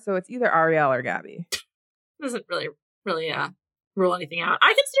far. So it's either Ariel or Gabby. Doesn't really rule anything out.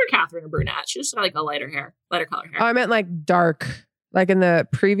 I consider Catherine a brunette. She just got like a lighter color hair. Oh, I meant like dark. Like in the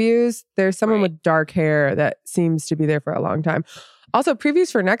previews, there's someone with dark hair that seems to be there for a long time. Also,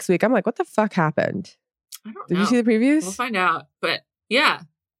 previews for next week. I'm like, what the fuck happened? I don't know. Did you see the previews? We'll find out. But yeah.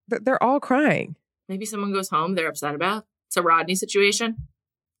 They're all crying. Maybe someone goes home they're upset about. It's a Rodney situation.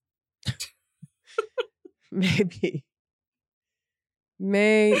 Maybe.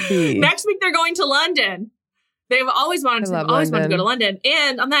 Next week they're going to London. They've always wanted to go to London.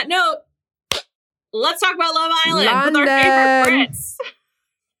 And on that note, let's talk about Love Island with our favorite Brits.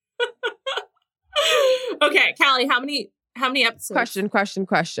 Okay, Callie, how many episodes?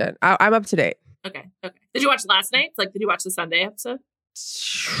 Question. I'm up to date. Okay. Did you watch last night? Like, did you watch the Sunday episode?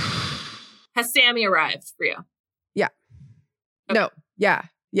 Has Sammy arrived for you? Yeah. Okay. No. Yeah.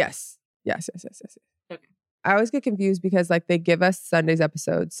 Yes. Okay. I always get confused because like they give us Sunday's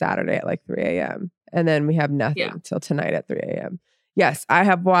episode Saturday at like 3 a.m. and then we have nothing till tonight at 3 a.m. Yes, I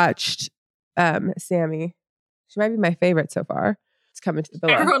have watched Sammy. She might be my favorite so far. It's coming to the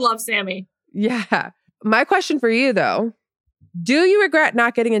villa. Everyone loves Sammy. Yeah. My question for you though, do you regret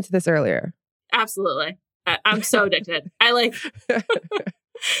not getting into this earlier? Absolutely. I'm so addicted. I'm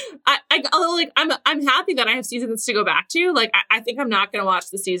happy that I have seasons to go back to. Like, I think I'm not going to watch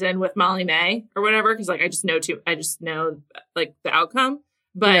the season with Molly May or whatever. Cause like, I just know like the outcome,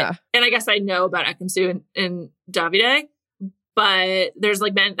 but, and I guess I know about Ekin-Su and Davide, but there's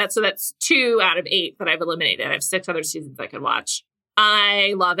like that's 2 out of 8 that I've eliminated. I have 6 other seasons I could watch.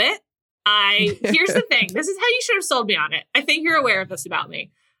 I love it. Here's the thing. This is how you should have sold me on it. I think you're aware of this about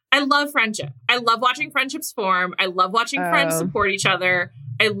me. I love friendship. I love watching friendships form. I love watching friends support each other.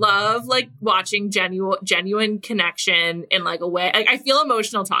 I love like watching genuine connection in like a way. Like, I feel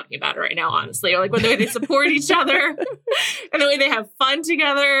emotional talking about it right now, honestly. Or like when the way they support each other and the way they have fun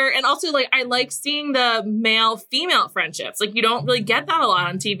together. And also like I like seeing the male-female friendships. Like you don't really get that a lot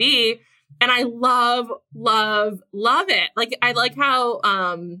on TV. And I love it. Like I like how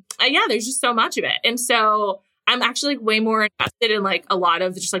there's just so much of it. And so I'm actually like way more invested in like a lot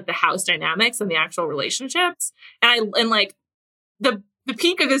of just like the house dynamics than the actual relationships. And like the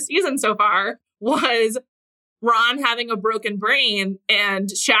peak of this season so far was Ron having a broken brain and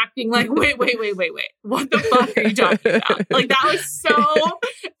Shaq being like, wait. What the fuck are you talking about? Like that was so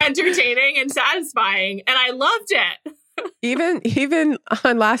entertaining and satisfying. And I loved it. Even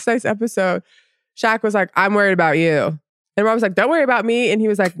on last night's episode, Shaq was like, I'm worried about you. And Ron was like, don't worry about me. And he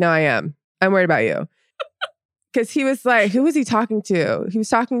was like, no, I am. I'm worried about you. Because he was like, who was he talking to? He was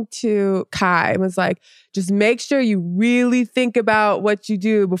talking to Kai and was like, just make sure you really think about what you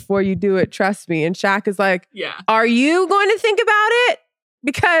do before you do it. Trust me. And Shaq is like, are you going to think about it?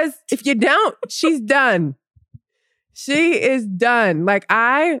 Because if you don't, she's done. She is done. Like,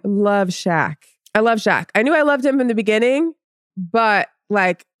 I love Shaq. I knew I loved him in the beginning, but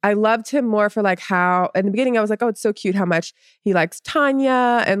like, I loved him more for like how in the beginning I was like, oh, it's so cute how much he likes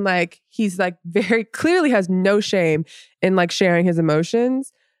Tanya. And like, he's like very clearly has no shame in like sharing his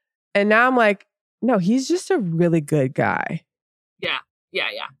emotions. And now I'm like, no, he's just a really good guy. Yeah.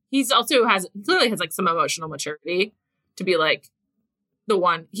 He's also clearly has like some emotional maturity to be like the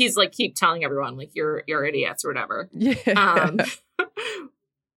one he's like, keep telling everyone like you're idiots or whatever. Yeah.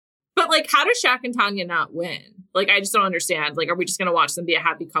 But like, how does Shaq and Tanya not win? Like, I just don't understand. Like, are we just going to watch them be a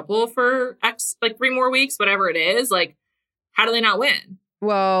happy couple for 3 more weeks, whatever it is? Like, how do they not win?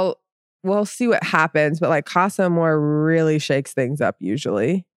 Well, we'll see what happens. But like Casa Amor really shakes things up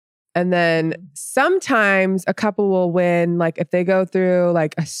usually. And then sometimes a couple will win. Like if they go through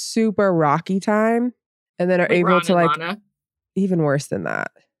like a super rocky time and then are like able Ron to and like, Lana? even worse than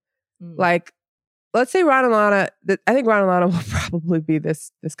that. Like let's say Ron and Lana, I think Ron and Lana will probably be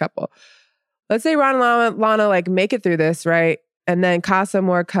this couple. Let's say Ron and Lana like make it through this, right? And then Casa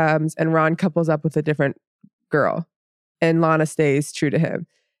Amor comes and Ron couples up with a different girl and Lana stays true to him.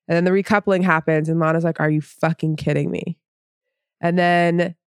 And then the recoupling happens and Lana's like, are you fucking kidding me? And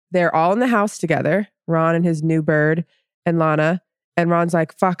then they're all in the house together, Ron and his new bird and Lana. And Ron's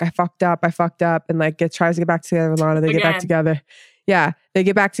like, fuck, I fucked up. And like tries to get back together with Lana. They get back together. Yeah, they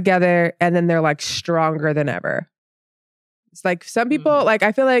get back together and then they're like stronger than ever. It's like some people, like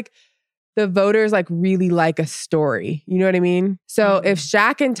I feel like the voters like really like a story. You know what I mean? So if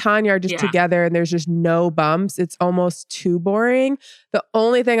Shaq and Tanya are just together and there's just no bumps, it's almost too boring. The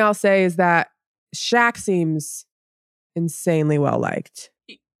only thing I'll say is that Shaq seems insanely well liked.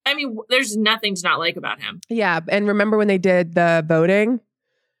 I mean, there's nothing to not like about him. Yeah. And remember when they did the voting?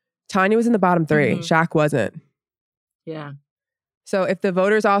 Tanya was in the bottom 3. Shaq wasn't. Yeah. So if the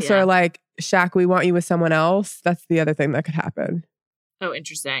voters also are like, Shaq, we want you with someone else, that's the other thing that could happen. Oh,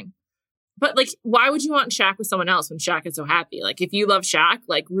 interesting. But like, why would you want Shaq with someone else when Shaq is so happy? Like, if you love Shaq,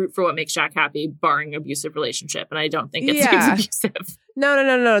 like root for what makes Shaq happy, barring abusive relationship. And I don't think it's abusive.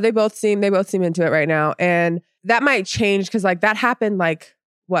 No. They both seem into it right now. And that might change because like that happened like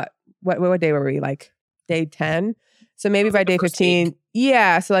what day were we? Like day 10. So maybe by day 15. Week.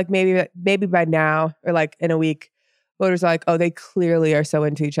 Yeah. So like maybe by now or like in a week, voters are like, oh, they clearly are so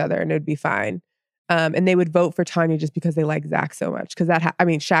into each other and it would be fine. And they would vote for Tanya just because they like Zach so much. Because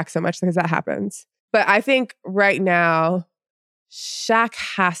Shaq so much because that happens. But I think right now, Shaq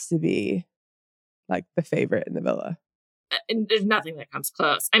has to be like the favorite in the villa. And there's nothing that comes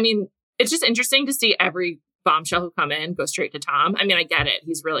close. I mean, it's just interesting to see every bombshell who come in go straight to Tom. I mean, I get it.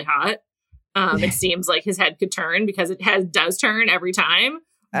 He's really hot. It seems like his head could turn because it does turn every time.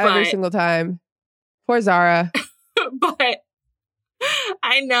 Every single time. Poor Zara. But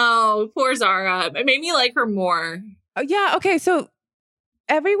I know, poor Zara. It made me like her more. Oh, yeah. Okay. So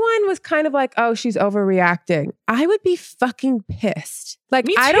everyone was kind of like, oh, she's overreacting. I would be fucking pissed. Like,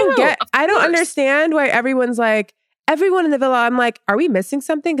 me too, I don't understand why everyone in the villa, I'm like, are we missing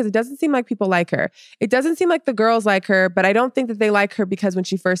something? Because it doesn't seem like people like her. It doesn't seem like the girls like her, but I don't think that they like her because when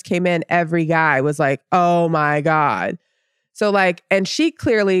she first came in, every guy was like, oh my God. So like, and she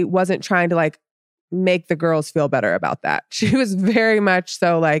clearly wasn't trying to like make the girls feel better about that. She was very much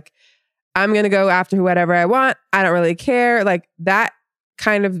so like, I'm going to go after whatever I want. I don't really care. Like that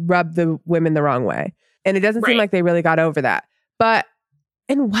kind of rubbed the women the wrong way. And it doesn't seem like they really got over that. But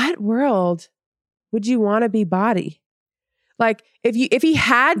in what world would you want to be body? Like if he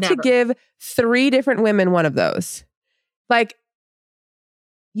had to give 3 different women one of those, like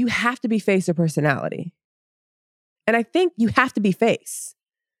you have to be face or personality. And I think you have to be face.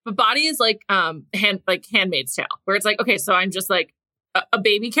 But body is like Handmaid's Tale, where it's like, okay, so I'm just like a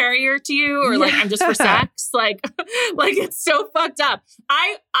baby carrier to you, or like I'm just for sex. Like it's so fucked up.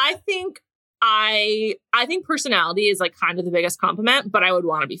 I think personality is like kind of the biggest compliment, but I would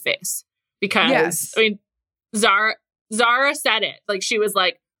want to be face because I mean, Zara said it. Like she was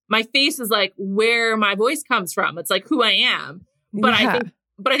like, my face is like where my voice comes from. It's like who I am. But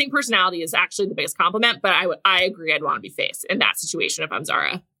I think personality is actually the biggest compliment. But I agree. I'd want to be face in that situation if I'm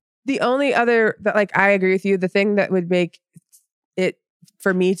Zara. The only other that like I agree with you, the thing that would make it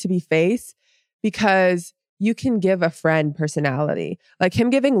for me to be face, because you can give a friend personality. Like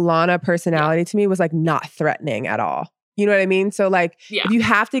him giving Lana personality to me was like not threatening at all. You know what I mean? So like if you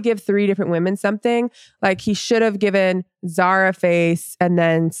have to give 3 different women something, like he should have given Zara face and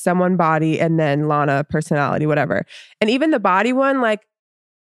then someone body and then Lana personality, whatever. And even the body one, like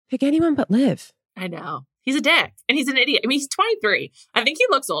pick anyone but Liv. I know. He's a dick and he's an idiot. I mean, he's 23. I think he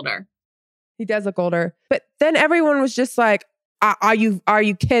looks older. He does look older. But then everyone was just like, are you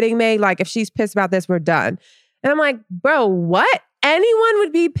kidding me? Like if she's pissed about this, we're done. And I'm like, bro, what? Anyone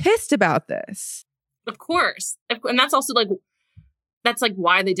would be pissed about this. Of course. And that's also like, that's like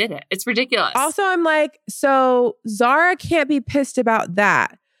why they did it. It's ridiculous. Also, I'm like, so Zara can't be pissed about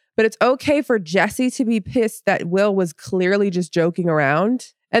that, but it's okay for Jesse to be pissed that Will was clearly just joking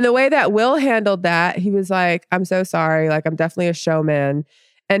around. And the way that Will handled that, he was like, I'm so sorry. Like, I'm definitely a showman.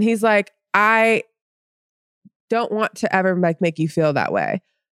 And he's like, I don't want to ever make you feel that way.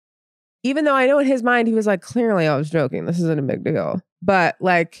 Even though I know in his mind, he was like, clearly I was joking. This isn't a big deal. But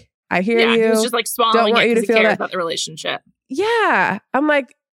like, I hear you. He was just like swallowing it because he cares about the relationship. Yeah. I'm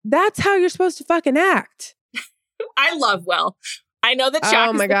like, that's how you're supposed to fucking act. I love Will. I know that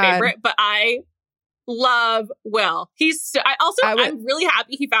Shaq is the favorite, but I love Will. I'm really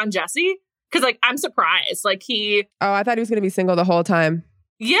happy he found Jesse because like I'm surprised. Like I thought he was going to be single the whole time.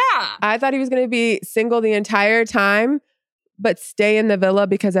 Yeah. I thought he was going to be single the entire time, but stay in the villa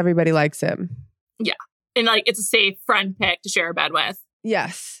because everybody likes him. And like, it's a safe friend pick to share a bed with.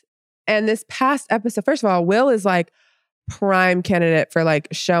 Yes. And this past episode, first of all, Will is like prime candidate for like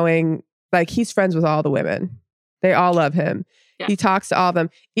showing, like he's friends with all the women. They all love him. Yeah. He talks to all of them.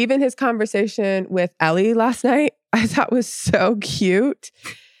 Even his conversation with Ellie last night, I thought was so cute.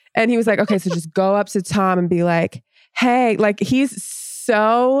 And he was like, okay, so just go up to Tom and be like, hey, like he's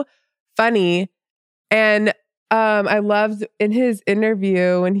so funny. And I loved in his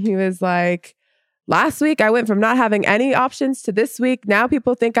interview when he was like, last week, I went from not having any options to this week. Now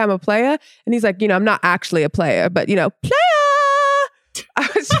people think I'm a player. And he's like, I'm not actually a player, but, player. I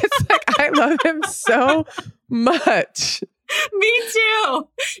was just like, I love him so much. Me too.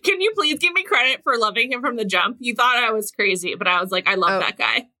 Can you please give me credit for loving him from the jump? You thought I was crazy, but I was like, I love that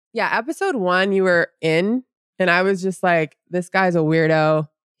guy. Yeah, episode 1, you were in, and I was just like, this guy's a weirdo.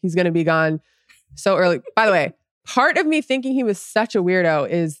 He's going to be gone so early. By the way, part of me thinking he was such a weirdo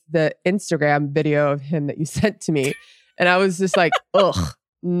is the Instagram video of him that you sent to me. And I was just like, ugh,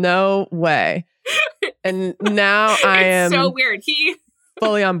 no way. And now I am so weird.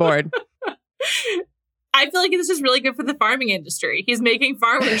 fully on board. I feel like this is really good for the farming industry. He's making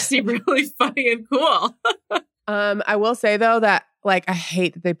farmers seem really funny and cool. I will say though that like I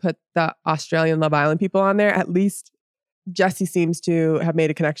hate that they put the Australian Love Island people on there. At least Jesse seems to have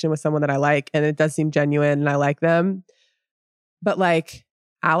made a connection with someone that I like, and it does seem genuine and I like them. But like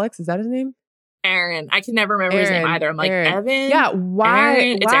Alex, is that his name? Aaron. I can never remember his name either. I'm like, Aaron. Evan? Yeah, why?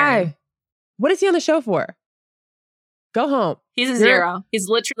 Aaron? It's why? Aaron. What is he on the show for? Go home. He's a zero. He's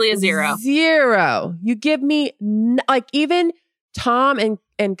literally a zero. Zero. You give me like even Tom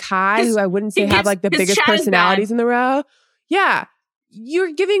and Kai, who I wouldn't say have like the biggest personalities in the row. Yeah.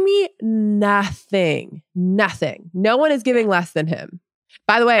 You're giving me nothing. Nothing. No one is giving less than him.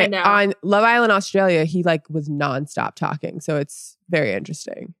 By the way, on Love Island Australia, he like was nonstop talking. So it's very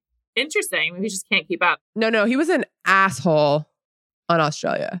interesting. Interesting. Maybe he just can't keep up. No, he was an asshole on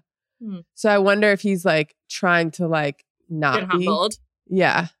Australia. So I wonder if he's like trying to like not be humbled.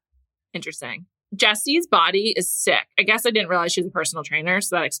 Yeah. Interesting. Jesse's body is sick. I guess I didn't realize she's a personal trainer,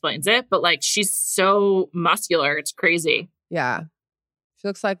 so that explains it. But like, she's so muscular. It's crazy. Yeah. She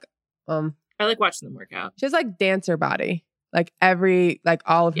looks like, I like watching them work out. She has like dancer body. Like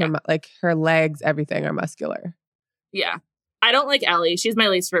all of her, like her legs, everything are muscular. Yeah. I don't like Ellie. She's my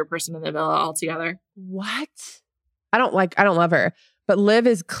least favorite person in the villa altogether. What? I don't love her. But Liv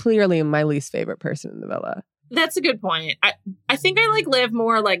is clearly my least favorite person in the villa. That's a good point. I think I like Liv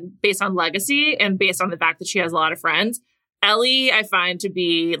more like based on legacy and based on the fact that she has a lot of friends. Ellie, I find to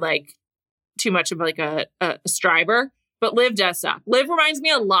be like too much of like a striver, but Liv does suck. Liv reminds me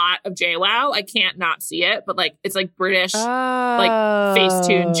a lot of JWoww. I can't not see it, but like it's like British, like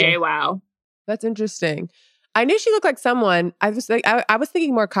Facetune JWoww. That's interesting. I knew she looked like someone. I was like, I was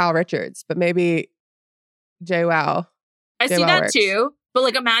thinking more Kyle Richards, but maybe JWoww. I see that too. But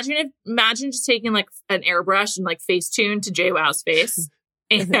like, imagine just taking like an airbrush and like Facetune to JWoww's face,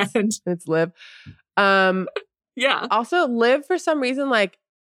 and it's Liv. Yeah. Also, Liv for some reason like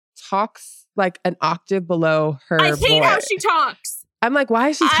talks like an octave below her. I hate how she talks. I'm like, why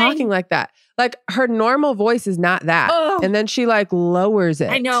is she talking like that? Like her normal voice is not that, and then she like lowers it.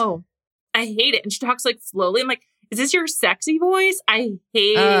 I know. I hate it, and she talks like slowly. I'm like, is this your sexy voice? I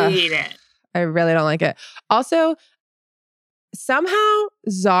hate it. I really don't like it. Also, somehow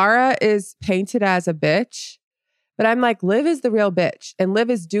Zara is painted as a bitch, but I'm like, Liv is the real bitch. And Liv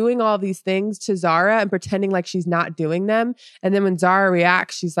is doing all these things to Zara and pretending like she's not doing them. And then when Zara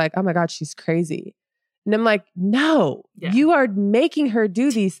reacts, she's like, oh my God, she's crazy. And I'm like, no, you are making her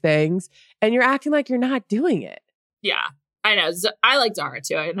do these things and you're acting like you're not doing it. Yeah, I know. I like Zara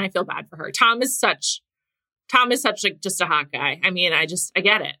too. And I feel bad for her. Tom is such like just a hot guy. I mean, I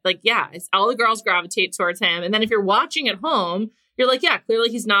get it. Like, yeah, it's all the girls gravitate towards him. And then if you're watching at home, you're like, yeah, clearly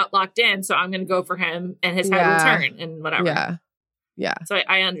he's not locked in. So I'm going to go for him and his head will turn and whatever. Yeah. Yeah. So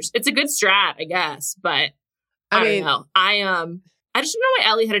I understand. It's a good strat, I guess. But I don't know. I just don't know why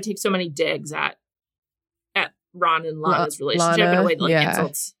Ellie had to take so many digs at Ron and Lana's relationship in a way that like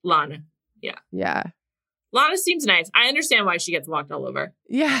insults Lana. Yeah. Yeah. Lana seems nice. I understand why she gets walked all over.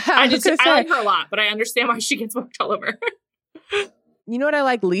 Yeah. I like her a lot, but I understand why she gets walked all over. You know what I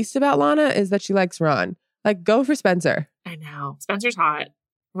like least about Lana is that she likes Ron. Like, go for Spencer. I know. Spencer's hot.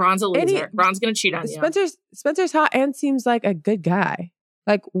 Ron's a loser. Ron's going to cheat on you. Spencer's hot and seems like a good guy.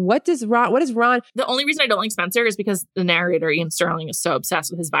 Like, what is Ron? The only reason I don't like Spencer is because the narrator, Ian Sterling, is so obsessed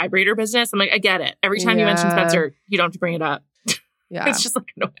with his vibrator business. I'm like, I get it. Every time you mention Spencer, you don't have to bring it up. Yeah. It's just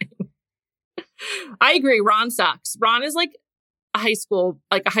like annoying. I agree. Ron sucks. Ron is like a high school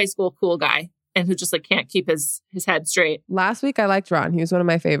cool guy. and who just like can't keep his head straight. Last week I liked Ron. He was one of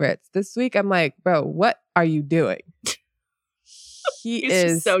my favorites. This week I'm like, bro, what are you doing?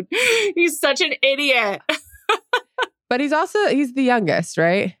 He's such an idiot. But he's the youngest,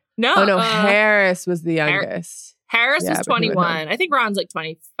 right? No. Oh no, Harris was the youngest. Harris was 21. I think Ron's like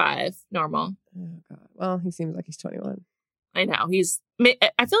 25, normal. Oh God. Well, he seems like he's 21. I know.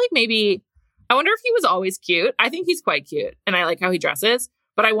 I feel like maybe, I wonder if he was always cute. I think he's quite cute and I like how he dresses,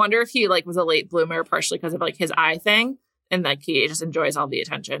 but I wonder if he like was a late bloomer partially because of like his eye thing and like he just enjoys all the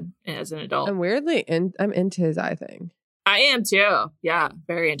attention as an adult. I'm I'm into his eye thing. I am too. Yeah,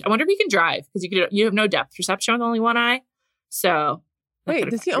 very into. I wonder if he can drive because you have no depth perception with only one eye. So wait,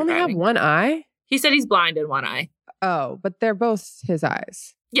 does he only have one eye? He said he's blind in one eye. Oh, but they're both his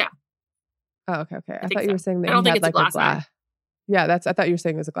eyes. Yeah. Oh, okay. I thought you were saying that I don't think he had it's like a glass eye. Yeah, I thought you were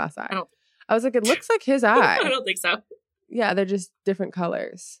saying it was a glass eye. I was like, it looks like his eye. I don't think so. Yeah, they're just different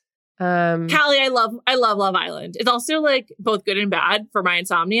colors. Callie, I love Love Island. It's also like both good and bad for my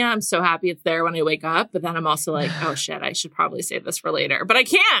insomnia. I'm so happy it's there when I wake up, but then I'm also like, oh shit, I should probably save this for later. But I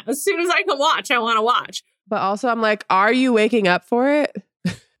can't. As soon as I can watch, I want to watch. But also I'm like, are you waking up for it?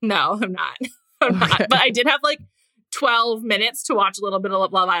 No, I'm not. I'm not. But I did have like 12 minutes to watch a little bit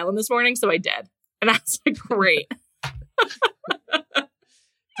of Love Island this morning, so I did. And that's like great.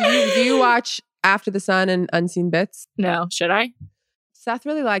 Do you watch After the Sun and Unseen Bits? No. Should I? Seth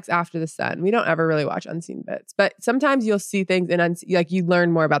really likes After the Sun. We don't ever really watch Unseen Bits, but sometimes you'll see things in like you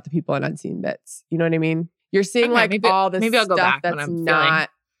learn more about the people in Unseen Bits. You know what I mean? You're seeing all this I'll go stuff back that's not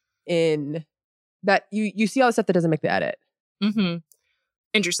in that you see all the stuff that doesn't make the edit. Mm-hmm.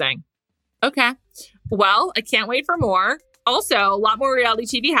 Interesting. Okay. Well, I can't wait for more. Also, a lot more reality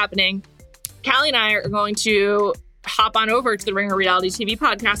TV happening. Callie and I are going to hop on over to the Ringer Reality TV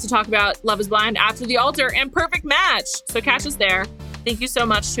podcast to talk about Love is Blind, After the Altar, and Perfect Match. So catch us there. Thank you so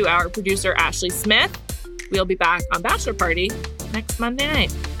much to our producer, Ashley Smith. We'll be back on Bachelor Party next Monday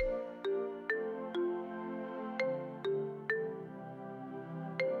night.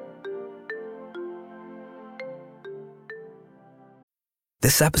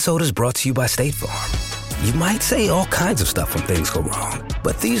 This episode is brought to you by State Farm. You might say all kinds of stuff when things go wrong,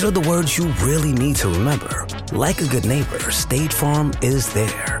 but these are the words you really need to remember. Like a good neighbor, State Farm is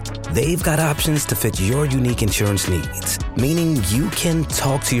there. They've got options to fit your unique insurance needs, meaning you can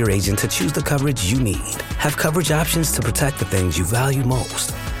talk to your agent to choose the coverage you need, have coverage options to protect the things you value most,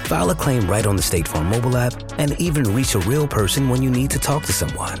 file a claim right on the State Farm mobile app, and even reach a real person when you need to talk to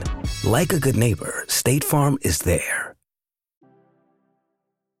someone. Like a good neighbor, State Farm is there.